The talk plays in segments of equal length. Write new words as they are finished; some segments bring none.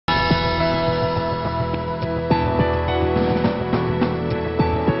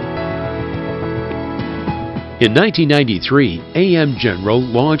In 1993, AM General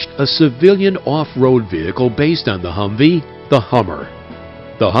launched a civilian off-road vehicle based on the Humvee, the Hummer.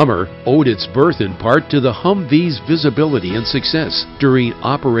 The Hummer owed its birth in part to the Humvee's visibility and success during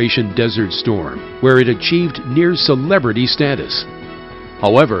Operation Desert Storm, where it achieved near celebrity status.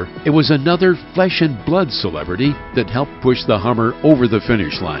 However, it was another flesh and blood celebrity that helped push the Hummer over the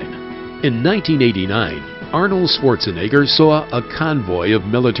finish line. In 1989, Arnold Schwarzenegger saw a convoy of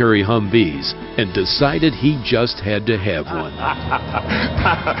military Humvees and decided he just had to have one.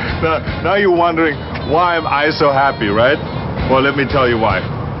 Now you're wondering, why am I so happy, right? Well, let me tell you why.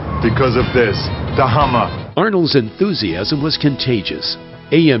 Because of this, the Hummer. Arnold's enthusiasm was contagious.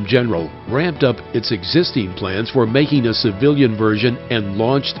 AM General ramped up its existing plans for making a civilian version and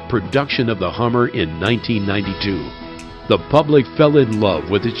launched production of the Hummer in 1992. The public fell in love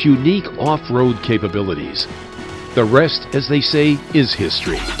with its unique off-road capabilities. The rest, as they say, is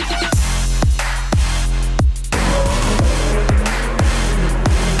history.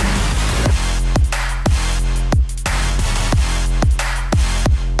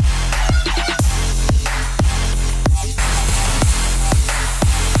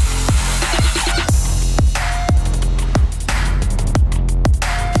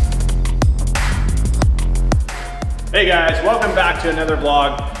 Hey guys, welcome back to another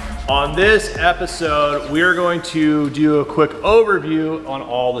vlog. On this episode, we are going to do a quick overview on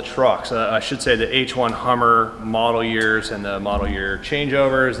all the trucks. I should say the H1 Hummer model years and the model year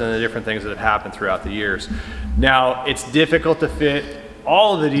changeovers and the different things that have happened throughout the years. Now, it's difficult to fit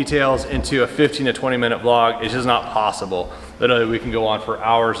all of the details into a 15 to 20 minute vlog. It's just not possible. Literally, we can go on for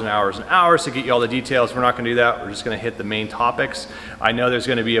hours and hours and hours to get you all the details. We're not gonna do that. We're just gonna hit the main topics. I know there's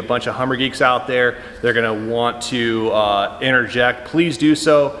gonna be a bunch of Hummer geeks out there. They're gonna want to interject. Please do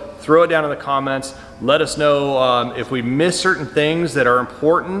so. Throw it down in the comments. Let us know if we miss certain things that are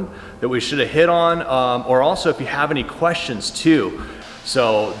important that we should have hit on, or also if you have any questions too.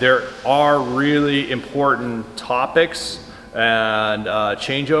 So there are really important topics and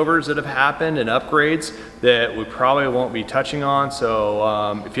changeovers that have happened and upgrades that we probably won't be touching on.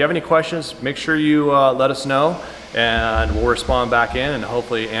 So if you have any questions, make sure you let us know and we'll respond back in and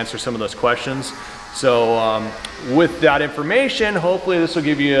hopefully answer some of those questions. So with that information, hopefully this will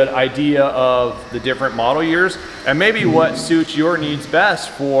give you an idea of the different model years and maybe what suits your needs best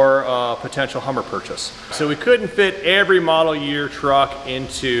for a potential Hummer purchase. So we couldn't fit every model year truck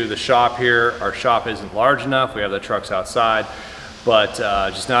into the shop here. Our shop isn't large enough. We have the trucks outside, but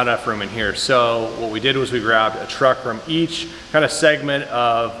just not enough room in here. So what we did was we grabbed a truck from each kind of segment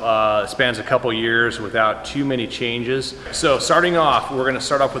of spans a couple years without too many changes. So starting off, we're gonna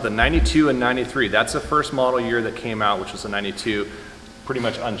start off with a 92 and 93. That's the first model year that came out, which was the 92, pretty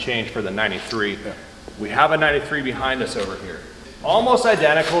much unchanged for the 93. Yeah. We have a 93 behind us over here. Almost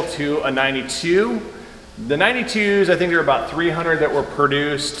identical to a 92. The 92s, I think there were about 300 that were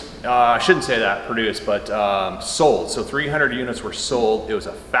produced. I shouldn't say that, produced, but sold. So 300 units were sold. It was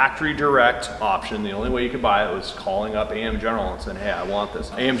a factory direct option. The only way you could buy it was calling up AM General and saying, hey, I want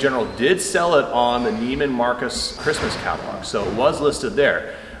this. AM General did sell it on the Neiman Marcus Christmas catalog, so it was listed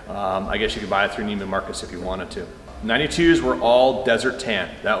there. I guess you could buy it through Neiman Marcus if you wanted to. 92s were all desert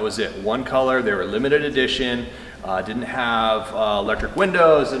tan. That was it. One color. They were limited edition. Didn't have electric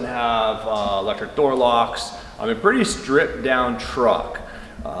windows, didn't have electric door locks. I mean, pretty stripped down truck,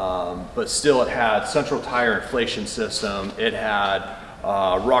 but still it had central tire inflation system. It had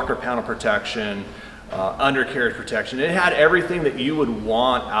rocker panel protection, undercarriage protection. It had everything that you would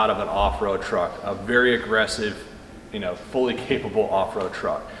want out of an off-road truck, a very aggressive, you know, fully capable off-road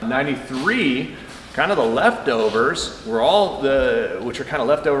truck. 93, kind of the leftovers were all which are kind of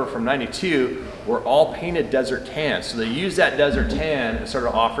leftover from 92, were all painted desert tan. So they used that desert tan and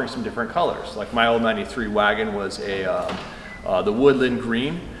started offering some different colors. Like my old 93 wagon was the woodland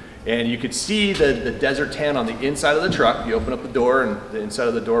green. And you could see the desert tan on the inside of the truck. You open up the door and the inside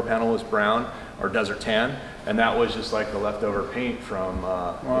of the door panel was brown or desert tan. And that was just like the leftover paint from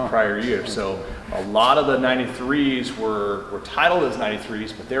the prior year. So a lot of the 93s were titled as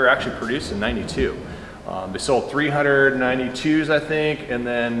 93s, but they were actually produced in 92. They sold 392s, I think, and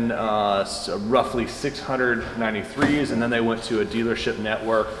then roughly 693s, and then they went to a dealership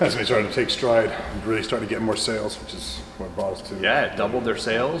network. As they started to take stride and really started to get more sales, which is what brought us to. Yeah, it doubled their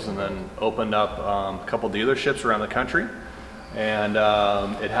sales and then opened up a couple dealerships around the country. And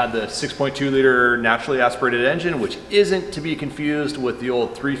it had the 6.2 liter naturally aspirated engine, which isn't to be confused with the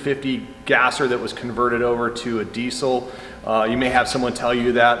old 350 gasser that was converted over to a diesel. You may have someone tell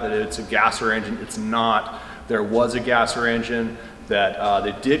you that it's a gasser engine. It's not. There was a gasser engine that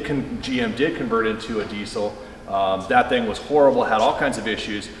GM did convert into a diesel. That thing was horrible, had all kinds of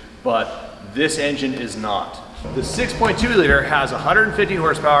issues, but this engine is not. The 6.2 liter has 150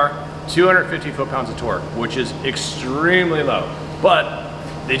 horsepower, 250 foot-pounds of torque, which is extremely low, but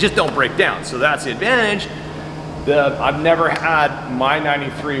they just don't break down. So that's the advantage. I've never had my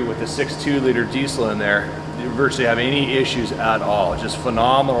 93 with the 6.2 liter diesel in there virtually have any issues at all. Just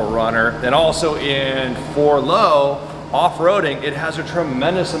phenomenal runner. And also in 4Low off-roading, it has a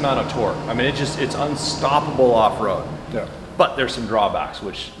tremendous amount of torque. I mean, it's unstoppable off-road. Yeah. But there's some drawbacks,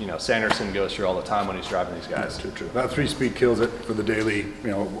 which, you know, Sanderson goes through all the time when he's driving these guys. Yeah, true. That 3-speed kills it for the daily, you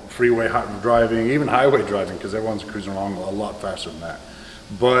know, freeway driving, even highway driving, because everyone's cruising along a lot faster than that.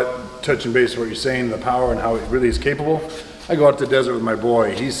 But touching base on what you're saying, the power and how it really is capable, I go out to the desert with my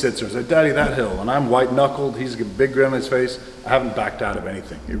boy, he sits there and says, "Daddy, that hill," and I'm white-knuckled, he's got a big grin on his face. I haven't backed out of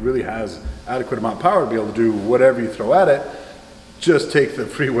anything. It really has adequate amount of power to be able to do whatever you throw at it, just take the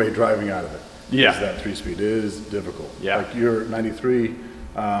freeway driving out of it. Yeah. That 3-speed is difficult. Yeah. Like your 93,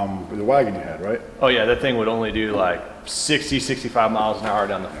 with the wagon you had, right? Oh yeah, that thing would only do like 60, 65 miles an hour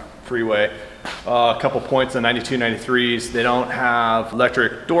down the freeway. A couple points on 92, 93s. They don't have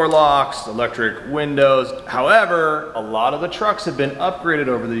electric door locks, electric windows. However, a lot of the trucks have been upgraded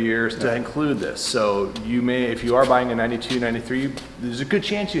over the years to include this. So you may, if you are buying a 92, 93, there's a good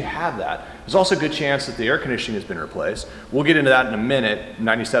chance you have that. There's also a good chance that the air conditioning has been replaced. We'll get into that in a minute.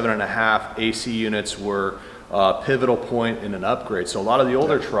 97.5 AC units were a pivotal point in an upgrade. So a lot of the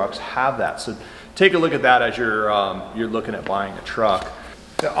older trucks have that. So take a look at that as you're looking at buying a truck.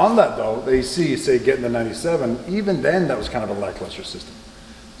 Yeah, on that though, the AC, say getting the 97, even then that was kind of a lackluster system.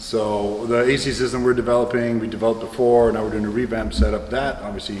 So the AC system we developed before, now we're doing a revamp setup. That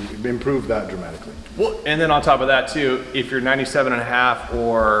obviously improved that dramatically. Well, and then on top of that too, if your 97.5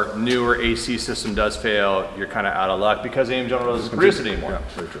 or newer AC system does fail, you're kind of out of luck because AM General doesn't produce it anymore. Yeah,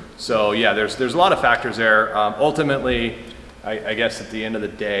 very true. So yeah, there's a lot of factors there. Ultimately, I guess at the end of the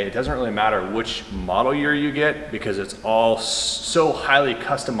day, it doesn't really matter which model year you get because it's all so highly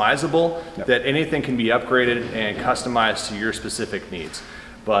customizable that anything can be upgraded and customized to your specific needs.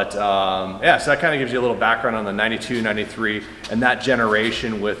 But yeah, so that kind of gives you a little background on the 92, 93, and that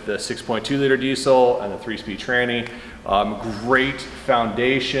generation with the 6.2 liter diesel and the 3-speed tranny. Great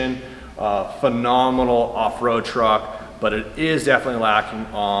foundation, phenomenal off-road truck, but it is definitely lacking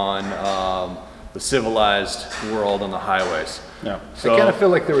on the civilized world on the highways. Yeah, So I kind of feel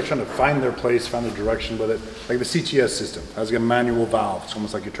like they were trying to find their place, find their direction with it. Like the CTS system has a manual valve. It's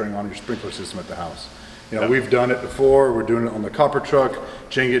almost like you're turning on your sprinkler system at the house. You know, we've done it before. We're doing it on the copper truck.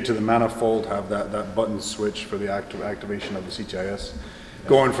 Change it to the manifold, have that button switch for the activation of the CTIS.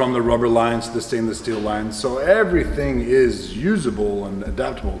 Going from the rubber lines to the stainless steel lines. So everything is usable and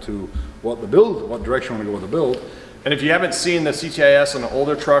adaptable to what direction we want to go with the build. And if you haven't seen the CTIS on an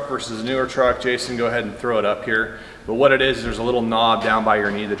older truck versus a newer truck, Jason, go ahead and throw it up here. But what it is there's a little knob down by your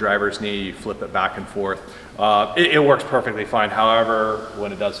knee, the driver's knee, you flip it back and forth. It works perfectly fine. However,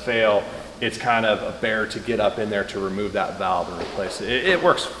 when it does fail, it's kind of a bear to get up in there to remove that valve and replace it. It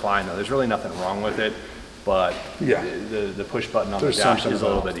works fine though, there's really nothing wrong with it, but yeah, the push button on the dash is a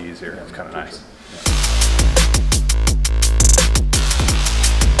little bit easier. It's kind of nice.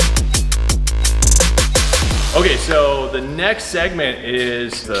 Okay, so the next segment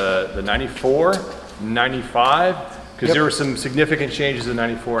is the 94, 95, because there were some significant changes in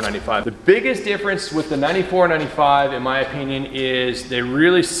 94 and 95. The biggest difference with the 94 and 95, in my opinion, is they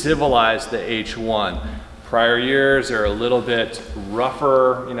really civilized the H1. Prior years are a little bit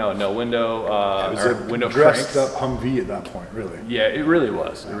rougher, you know, no window, it was a window dressed cranks. up Humvee at that point, really. Yeah, it really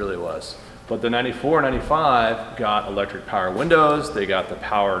was. It really was. But the 94, 95 got electric power windows. They got the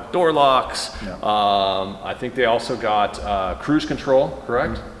power door locks. Yeah. I think they also got cruise control,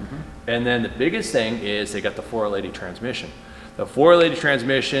 correct? Mm-hmm. And then the biggest thing is they got the 480 transmission. The 480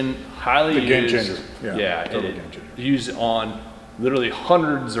 transmission, highly used. Game changer. Yeah, totally game changer. Used on literally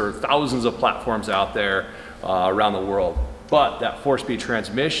hundreds or thousands of platforms out there around the world. But that 4-speed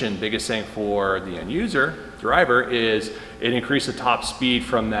transmission, biggest thing for the end user, driver, is it increased the top speed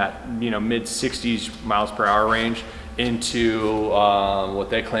from that, you know, mid 60s miles per hour range into what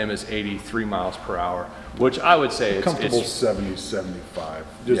they claim is 83 miles per hour, which I would say it's comfortable 70, 75.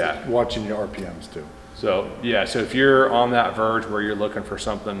 Just watching your RPMs too. So yeah, so if you're on that verge where you're looking for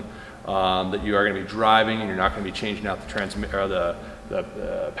something that you are going to be driving and you're not going to be changing out the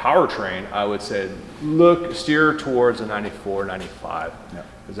the powertrain, I would say steer towards a 94, 95,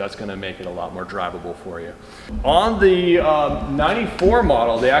 because that's going to make it a lot more drivable for you. On the 94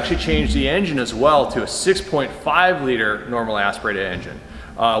 model, they actually changed the engine as well to a 6.5 liter normal aspirated engine.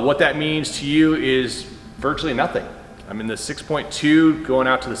 What that means to you is virtually nothing. I mean, the 6.2 going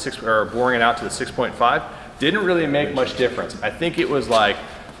out to the boring it out to the 6.5 didn't really make much difference. I think it was like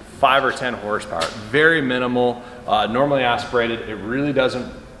 5 or 10 horsepower, very minimal, normally aspirated. It really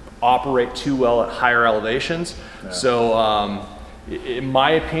doesn't operate too well at higher elevations. Yeah. So in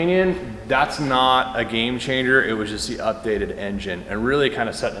my opinion, that's not a game changer. It was just the updated engine and really kind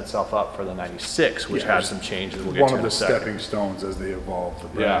of setting itself up for the 96, which has some changes. We'll get to in a second. One of the stepping stones as they evolve the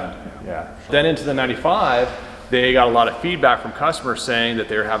brand. Yeah. Then into the 95, they got a lot of feedback from customers saying that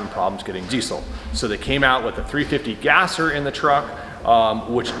they were having problems getting diesel. So they came out with a 350 gasser in the truck,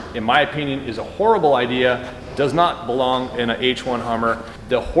 which in my opinion is a horrible idea. Does not belong in an H1 Hummer.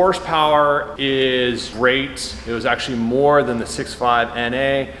 The horsepower is great. It was actually more than the 6.5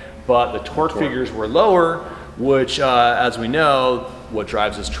 NA, but the torque figures were lower, which as we know, what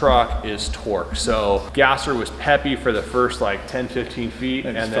drives this truck is torque. So gasser was peppy for the first like 10, 15 feet,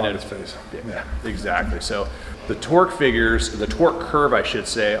 and then it face. Yeah, exactly. So the torque figures, the torque curve, I should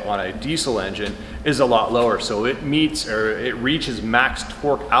say, on a diesel engine is a lot lower. So it meets, or it reaches max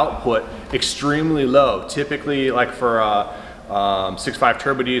torque output extremely low. Typically, like for a 6.5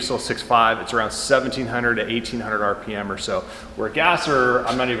 turbo diesel, 6.5, it's around 1700 to 1800 RPM or so. Where a gasser,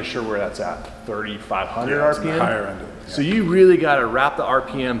 I'm not even sure where that's at, 3500 RPM? Higher end of it. So you really got to wrap the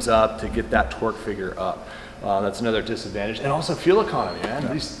RPMs up to get that torque figure up. That's another disadvantage. And also fuel economy, man.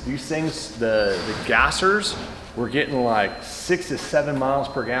 Yeah. These things, the gassers, we're getting like 6 to 7 miles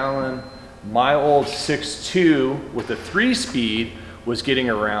per gallon. My old 6.2 with the 3-speed was getting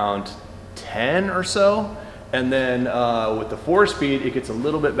around 10 or so. And then with the 4-speed, it gets a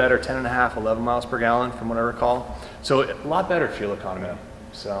little bit better, 10.5, 11 miles per gallon from what I recall. So a lot better fuel economy. Yeah.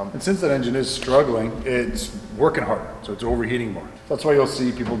 So, and since that engine is struggling, it's working harder, so it's overheating more. That's why you'll see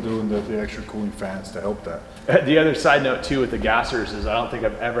people doing the extra cooling fans to help that. The other side note too with the gassers is I don't think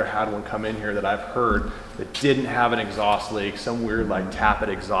I've ever had one come in here that I've heard that didn't have an exhaust leak, some weird like tappet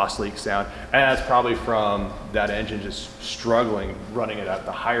exhaust leak sound. And that's probably from that engine just struggling, running it at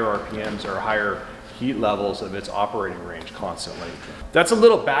the higher RPMs or higher heat levels of its operating range constantly. That's a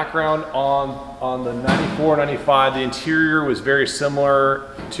little background on the 94, 95. The interior was very similar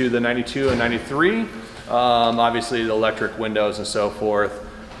to the 92 and 93. Obviously the electric windows and so forth.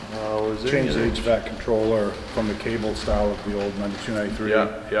 Changed the HVAC controller from the cable style of the old 92, 93.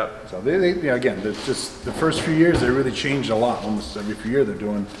 Yeah. So they again, just the first few years, they really changed a lot. Almost every few years they're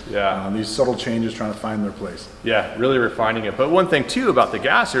doing these subtle changes, trying to find their place. Yeah, really refining it. But one thing too about the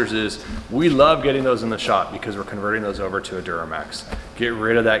gassers is we love getting those in the shop because we're converting those over to a Duramax. Get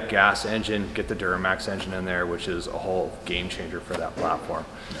rid of that gas engine, get the Duramax engine in there, which is a whole game changer for that platform.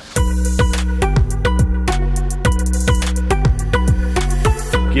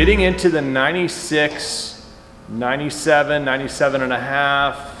 Getting into the 96, 97, 97 and a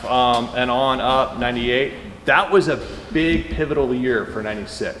half, and on up, 98, that was a big pivotal year for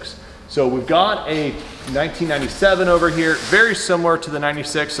 96. So we've got a 1997 over here, very similar to the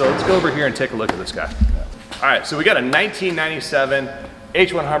 96. So let's go over here and take a look at this guy. All right, so we got a 1997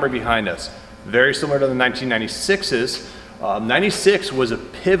 H1 Hummer behind us. Very similar to the 1996s. 96 was a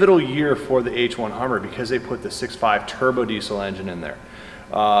pivotal year for the H1 Hummer because they put the 6.5 turbo diesel engine in there.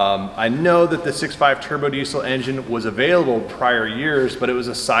 I know that the 6.5 turbo diesel engine was available prior years, but it was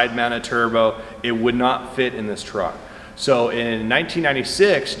a side mounted turbo. It would not fit in this truck. So in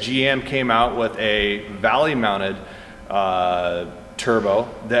 1996, GM came out with a valley mounted turbo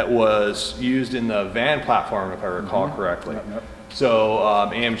that was used in the van platform, if I recall correctly. Yep. So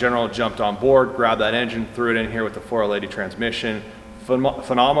AM General jumped on board, grabbed that engine, threw it in here with the 480 transmission.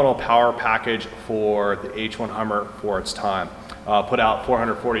 Phenomenal power package for the H1 Hummer for its time. Put out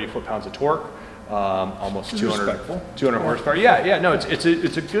 440 foot-pounds of torque, almost 200 horsepower. Yeah, no, it's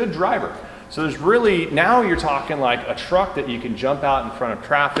a good driver. So there's really, now you're talking like a truck that you can jump out in front of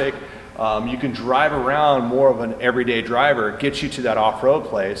traffic. You can drive around, more of an everyday driver, get you to that off-road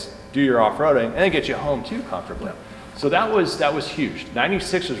place, do your off-roading, and then get you home too comfortably. So that was huge.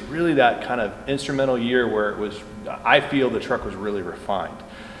 96 was really that kind of instrumental year where it was, I feel the truck was really refined.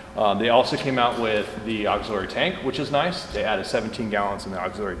 They also came out with the auxiliary tank, which is nice. They added 17 gallons in the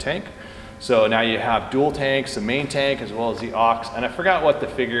auxiliary tank. So now you have dual tanks, the main tank, as well as the aux. And I forgot what the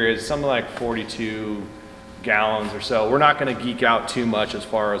figure is, something like 42 gallons or so. We're not gonna geek out too much as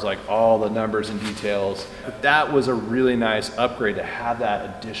far as like all the numbers and details. But that was a really nice upgrade to have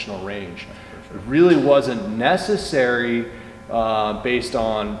that additional range. It really wasn't necessary based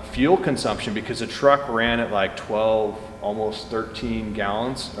on fuel consumption because the truck ran at like 12, almost 13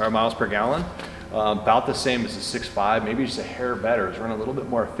 gallons or miles per gallon. About the same as the 6.5, maybe just a hair better. It's running a little bit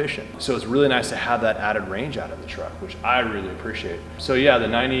more efficient. So it's really nice to have that added range out of the truck, which I really appreciate. So yeah, the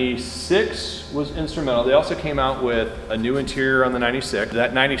 96 was instrumental. They also came out with a new interior on the 96.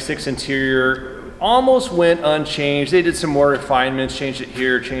 That 96 interior almost went unchanged. They did some more refinements, changed it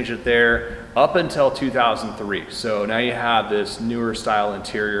here, changed it there, up until 2003. So now you have this newer style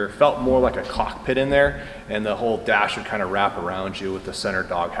interior. Felt more like a cockpit in there, and the whole dash would kind of wrap around you with the center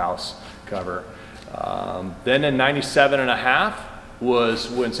doghouse cover. Then in 97.5 was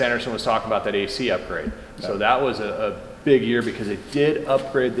when Sanderson was talking about that AC upgrade. So that was a big year because it did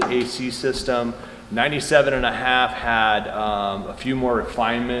upgrade the AC system. 97.5 had a few more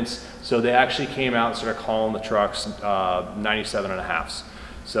refinements. So they actually came out and started calling the trucks 97.5s.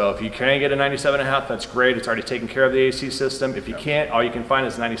 So if you can get a 97.5, that's great. It's already taken care of the AC system. If you can't, all you can find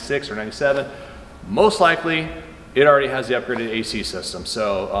is 96 or 97. Most likely, it already has the upgraded AC system.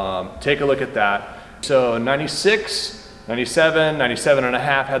 So take a look at that. So 96, 97,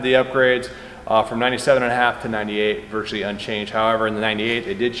 97.5 had the upgrades. From 97.5 to 98, virtually unchanged. However, in the 98,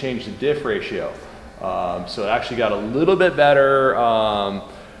 they did change the diff ratio. So it actually got a little bit better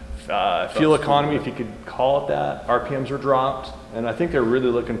fuel economy, if you could call it that. RPMs were dropped, and I think they're really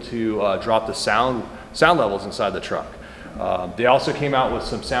looking to drop the sound levels inside the truck. They also came out with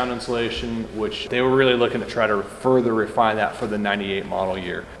some sound insulation, which they were really looking to try to further refine that for the 98 model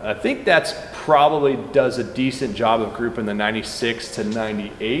year. I think that's probably does a decent job of grouping the 96 to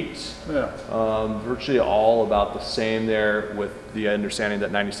 98. Yeah. Virtually all about the same there, with the understanding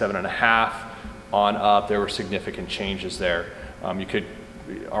that 97.5 on up, there were significant changes there. You could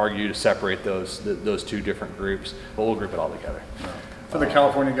argue to separate those two different groups, but we'll group it all together. Yeah. For the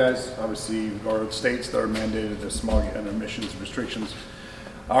California guys, obviously, or states that are mandated the smog and emissions restrictions,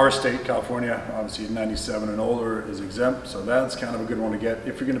 our state, California, obviously 97 and older is exempt, so that's kind of a good one to get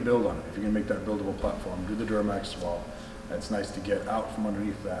if you're going to build on it. If you're going to make that buildable platform, do the Duramax as well. It's nice to get out from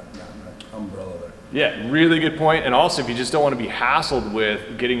underneath that umbrella there. Yeah, really good point. And also, if you just don't want to be hassled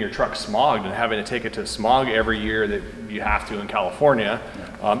with getting your truck smogged and having to take it to smog every year that you have to in California,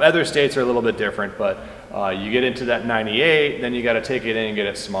 other states are a little bit different, but you get into that 98, then you got to take it in and get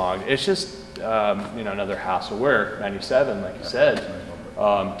it smogged. It's just you know, another hassle. Where 97, like you said,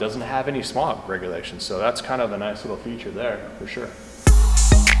 doesn't have any smog regulations, so that's kind of a nice little feature there for sure.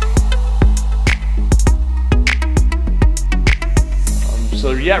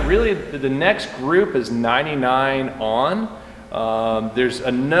 So yeah, really the next group is 99 on. There's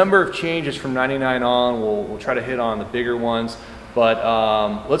a number of changes from 99 on. We'll try to hit on the bigger ones,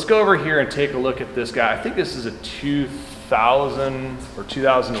 but let's go over here and take a look at this guy. I think this is a 2000 or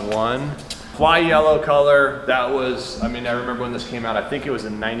 2001. Fly yellow color. That was, I mean, I remember when this came out, I think it was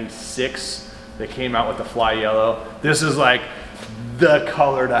in 96 that came out with the fly yellow. This is like the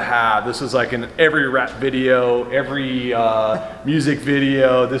color to have. This is like in every rap video, every music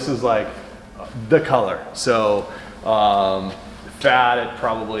video. This is like the color. So fat, it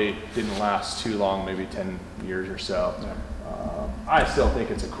probably didn't last too long, maybe 10 years or so. I still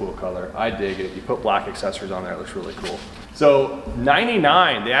think it's a cool color. I dig it. You put black accessories on there, it looks really cool. So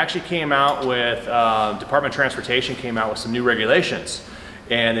 99, they actually came out with, Department of Transportation came out with some new regulations.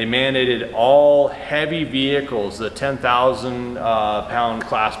 And they mandated all heavy vehicles, the 10,000 pound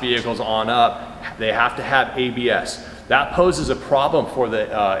class vehicles on up, they have to have ABS. That poses a problem for the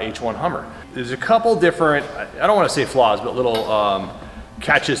H1 Hummer. There's a couple different, I don't want to say flaws, but little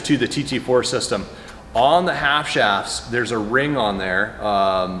catches to the TT4 system. On the half shafts, there's a ring on there,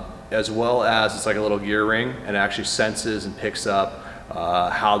 as well as it's like a little gear ring, and it actually senses and picks up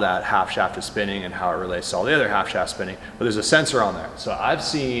how that half shaft is spinning and how it relates to all the other half shaft spinning. But there's a sensor on there. So I've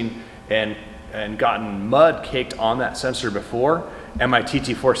seen and gotten mud caked on that sensor before, and my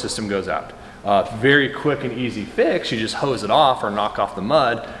TT4 system goes out. Very quick and easy fix. You just hose it off or knock off the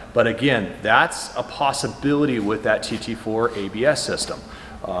mud. But again, that's a possibility with that TT4 ABS system.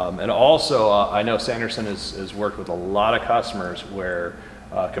 And also, I know Sanderson has worked with a lot of customers where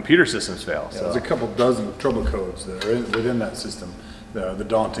computer systems fail. Yeah, so there's a couple dozen trouble codes that are within that system. The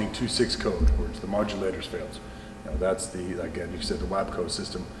daunting 2.6 code, where the modulators fails. You know, that's the, again, you said the WABCO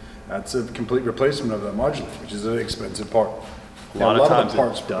system. That's a complete replacement of that modulator, which is an expensive part. A lot of the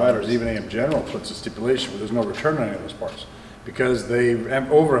parts providers, even AM General, puts a stipulation where there's no return on any of those parts because they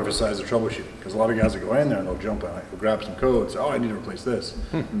overemphasize the troubleshooting. Because a lot of guys that go in there and they'll jump on it, they'll grab some codes, oh, I need to replace this,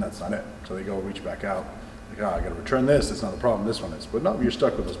 and that's not it. So they go reach back out. Like, oh, I got to return this. That's not the problem. This one is. But no, you're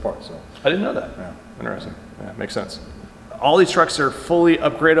stuck with those parts. So I didn't know that. Yeah, interesting. Yeah, makes sense. All these trucks are fully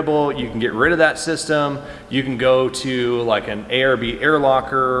upgradable. You can get rid of that system. You can go to like an ARB air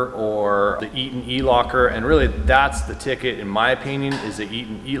locker or the Eaton E-Locker, and really that's the ticket, in my opinion, is the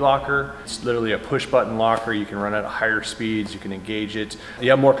Eaton E-Locker. It's literally a push button locker. You can run it at higher speeds. You can engage it.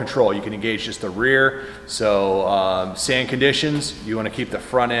 You have more control. You can engage just the rear. So sand conditions, you want to keep the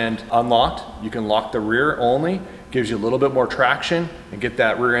front end unlocked. You can lock the rear only. gives you a little bit more traction and get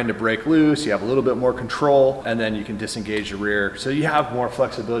that rear end to break loose. You have a little bit more control, and then you can disengage the rear. So you have more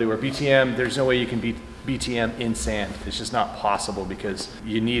flexibility, where BTM, there's no way you can beat BTM in sand. It's just not possible because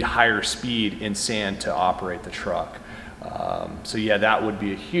you need higher speed in sand to operate the truck. So yeah, that would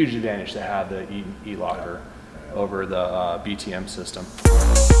be a huge advantage to have the E-Locker over the BTM system.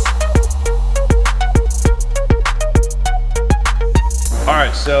 All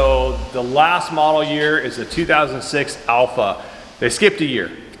right, so the last model year is the 2006 Alpha. They skipped a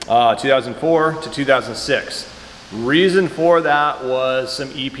year, 2004 to 2006. Reason for that was some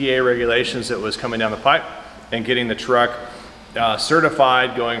EPA regulations that was coming down the pipe and getting the truck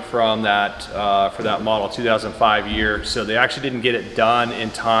certified, going from that for that model 2005 year. So they actually didn't get it done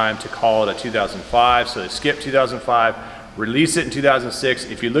in time to call it a 2005. So they skipped 2005, released it in 2006.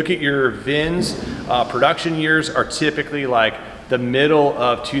 If you look at your VINs, production years are typically like the middle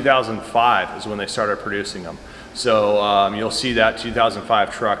of 2005 is when they started producing them. So you'll see that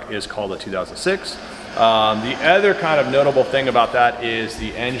 2005 truck is called a 2006. The other kind of notable thing about that is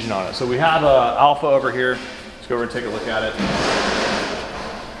the engine on it. So we have a Alpha over here. Let's go over and take a look at it.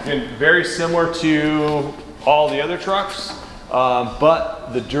 And very similar to all the other trucks,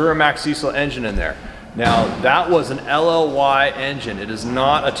 but the Duramax diesel engine in there. Now that was an LLY engine. It is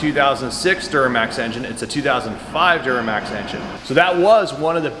not a 2006 Duramax engine, it's a 2005 Duramax engine. So that was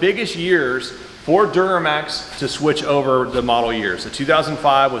one of the biggest years for Duramax to switch over the model years. The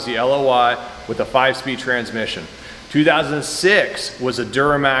 2005 was the LLY with a 5-speed transmission. 2006 was a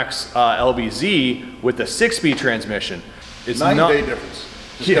Duramax LBZ with a 6-speed transmission. It's Night-and-day difference.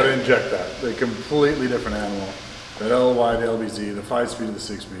 Just gotta inject that. They're completely different animal. That LLY, the LBZ, the 5-speed to the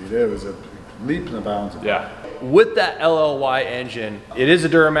 6-speed, it was a leap in the bounds. Yeah. With that LLY engine, it is a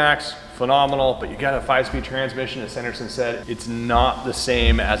Duramax, phenomenal, but you got a 5-speed transmission, as Sanderson said. It's not the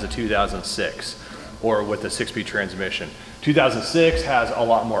same as a 2006 or with the 6-speed transmission. 2006 has a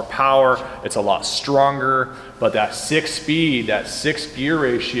lot more power, it's a lot stronger, but that 6-speed, that 6-gear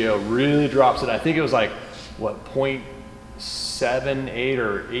ratio really drops it. I think it was like, what, 0.78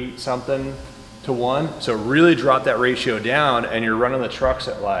 or 8 something to 1. So it really dropped that ratio down, and you're running the trucks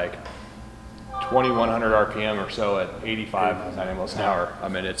at like 2,100 RPM or so at 85 miles an hour. I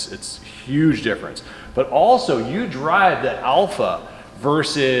mean, it's huge difference. But also, you drive the Alpha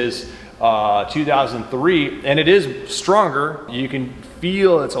versus 2003, and it is stronger. You can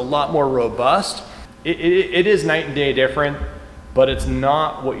feel it's a lot more robust. It is night and day different, but it's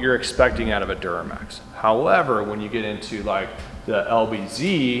not what you're expecting out of a Duramax. However, when you get into like the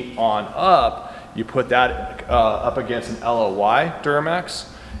LBZ on up, you put that up against an LOY Duramax,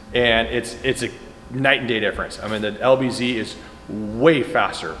 and it's a night and day difference. I mean, the LBZ is way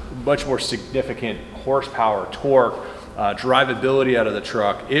faster, much more significant horsepower, torque, drivability out of the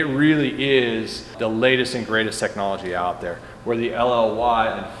truck. It really is the latest and greatest technology out there. Where the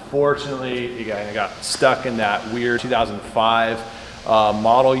LLY, unfortunately, you got stuck in that weird 2005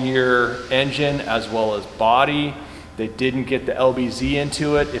 model year engine as well as body. They didn't get the LBZ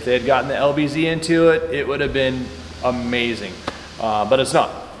into it. If they had gotten the LBZ into it, it would have been amazing, but it's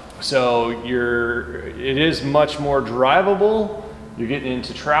not. So it is much more drivable. You're getting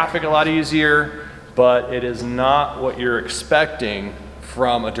into traffic a lot easier, but it is not what you're expecting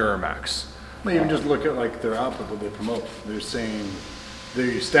from a Duramax. Well, even just look at like their output, what they promote. They're saying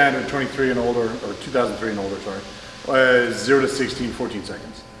the standard 23 and older, or 2003 and older, sorry, 0 to 60 in 14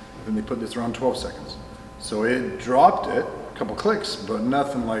 seconds. Then they put this around 12 seconds. So it dropped it a couple clicks, but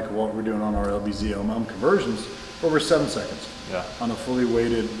nothing like what we're doing on our LBZ LM conversions, over 7 seconds. Yeah. On a fully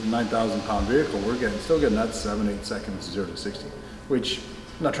weighted 9,000 pound vehicle, we're still getting that 7-8 seconds 0 to 60, which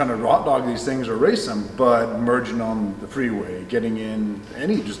I'm not trying to hot dog these things or race them, but merging on the freeway, getting in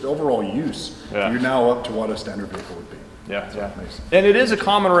any just overall use, you're now up to what a standard vehicle would be. Yeah, nice. And it is a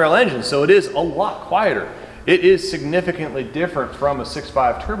common rail engine, so it is a lot quieter. It is significantly different from a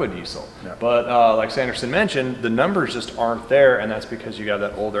 6.5 turbo diesel. Yeah. But like Sanderson mentioned, the numbers just aren't there, and that's because you got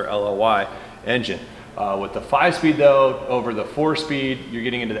that older LOY engine. With the 5-speed though, over the 4-speed, you're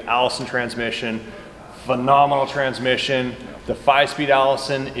getting into the Allison transmission, phenomenal transmission. The 5-speed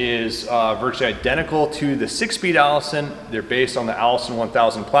Allison is virtually identical to the 6-speed Allison. They're based on the Allison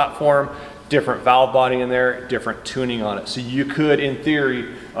 1000 platform, different valve body in there, different tuning on it. So you could, in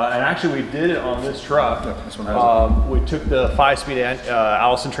theory, and actually we did it on this truck. Yeah, this one has it. We took the 5-speed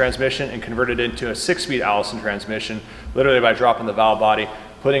Allison transmission and converted it into a 6-speed Allison transmission, literally by dropping the valve body,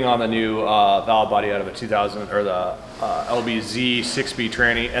 putting on the new valve body out of a 2000, or the LBZ 6-speed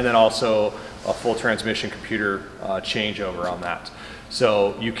tranny, and then also a full transmission computer changeover on that.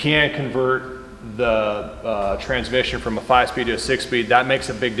 So you can convert the transmission from a 5-speed to a 6-speed. That makes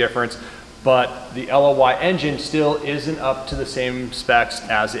a big difference. but the LOY engine still isn't up to the same specs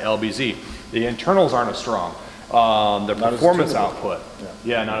as the LBZ. The internals aren't as strong. The performance output,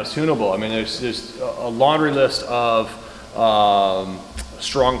 yeah, not as tunable. I mean, there's a laundry list of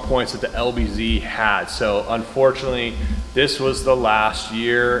strong points that the LBZ had. So unfortunately, this was the last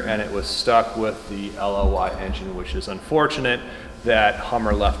year and it was stuck with the LOY engine, which is unfortunate that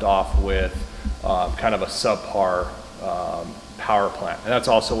Hummer left off with kind of a subpar power plant. And that's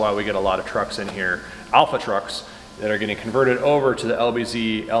also why we get a lot of trucks in here, Alpha trucks, that are getting converted over to the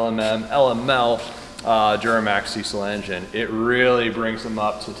LBZ, LMM, LML, Duramax diesel engine. It really brings them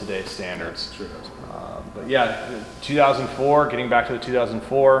up to today's standards. But yeah, 2004, getting back to the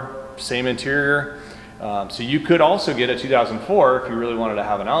 2004, same interior. So you could also get a 2004 if you really wanted to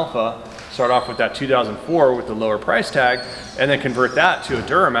have an Alpha, start off with that 2004 with the lower price tag, and then convert that to a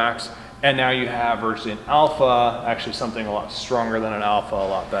Duramax. And now you have virtually an Alpha, actually something a lot stronger than an Alpha, a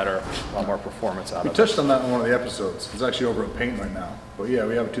lot better, a lot more performance out of it. We touched on that in one of the episodes. It's actually over at Paint right now. But yeah,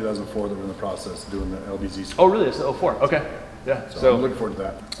 we have a 2004 that we're in the process of doing the LBZ. Oh really, it's the 04, okay. Yeah, so I'm looking forward to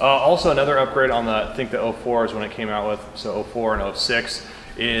that. Also another upgrade on the, I think the 04 is when it came out with, so 04 and 06,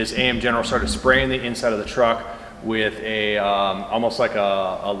 is AM General started spraying the inside of the truck with a, almost like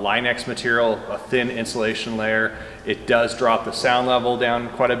a Line-X material, a thin insulation layer. It does drop the sound level down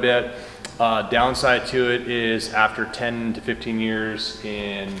quite a bit. Downside to it is after 10 to 15 years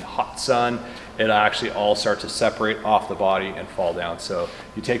in hot sun, it'll actually all start to separate off the body and fall down. So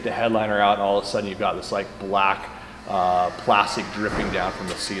you take the headliner out and all of a sudden you've got this like black plastic dripping down from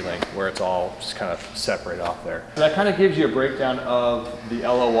the ceiling where it's all just kind of separate off there. That kind of gives you a breakdown of the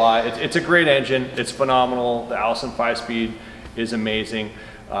LOY. It's a great engine, it's phenomenal. The Allison 5-speed is amazing.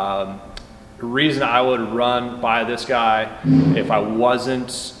 The reason I would run by this guy if I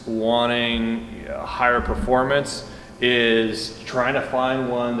wasn't wanting higher performance is trying to find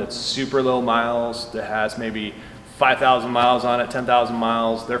one that's super low miles, that has maybe 5,000 miles on it, 10,000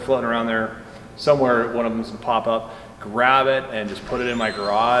 miles. They're floating around there somewhere, one of them's gonna pop up. Grab it and just put it in my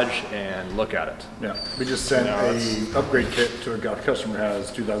garage and look at it. Yeah, we just sent a upgrade kit to a customer who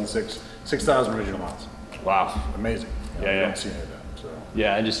has 2006, 6,000 original miles. Wow. Amazing. Yeah, we yeah. don't see any of that. So.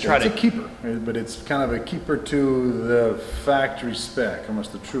 Yeah, and just try it's to... a keeper, but it's kind of a keeper to the factory spec,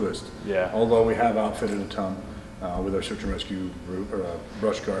 almost the truest. Yeah. Although we have outfitted a ton with our search and rescue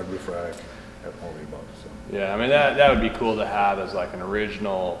brush guard, roof rack, all the above. So. Yeah, I mean, that would be cool to have as like an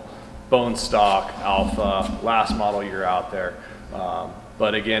original bone stock Alpha, last model year out there.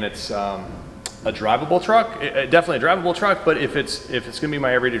 But again, it's a drivable truck, definitely a drivable truck, but if it's gonna be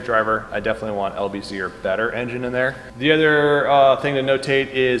my everyday driver, I definitely want LBZ or better engine in there. The other thing to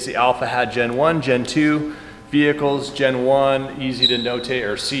notate is the Alpha had Gen 1, Gen 2 vehicles. Gen 1, easy to notate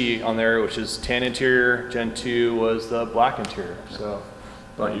or see on there, which is tan interior. Gen 2 was the black interior. So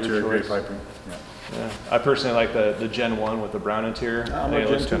black interior, gray piping. Yeah. Yeah. I personally like the Gen 1 with the brown interior. I'm a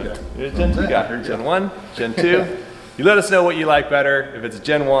Gen 2 guy. You're a Gen 2 guy. Gen 1, Gen 2. You let us know what you like better, if it's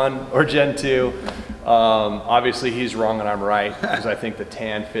Gen 1 or Gen 2. Obviously he's wrong and I'm right, because I think the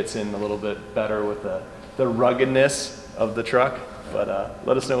tan fits in a little bit better with the ruggedness of the truck. But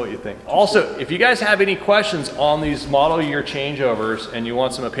let us know what you think. Also, if you guys have any questions on these model year changeovers and you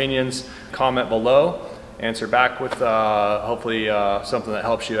want some opinions, comment below. Answer back with hopefully something that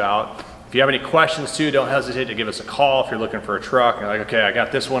helps you out. If you have any questions too, don't hesitate to give us a call if you're looking for a truck. And you're like, okay, I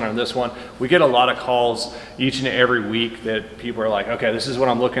got this one or this one. We get a lot of calls each and every week that people are like, okay, this is what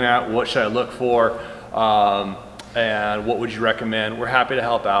I'm looking at. What should I look for? And what would you recommend? We're happy to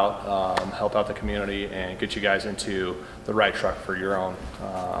help out the community and get you guys into the right truck for your own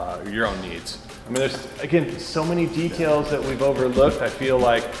needs. I mean, there's, again, so many details that we've overlooked. I feel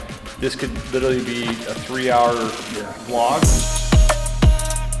like this could literally be a 3-hour vlog.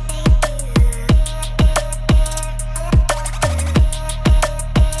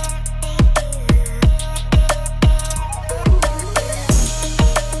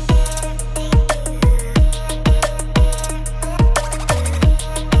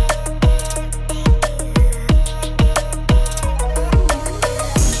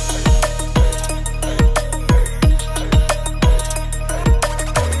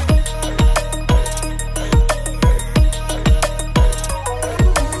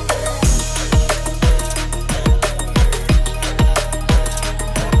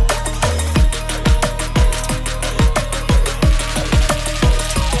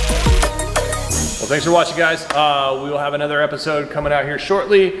 Thanks for watching, guys. We will have another episode coming out here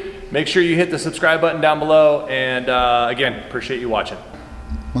shortly. Make sure you hit the subscribe button down below. And again, appreciate you watching.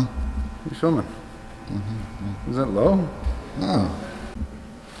 What? You filming? Is that low? No.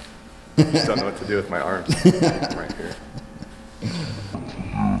 I just don't know what to do with my arms right here.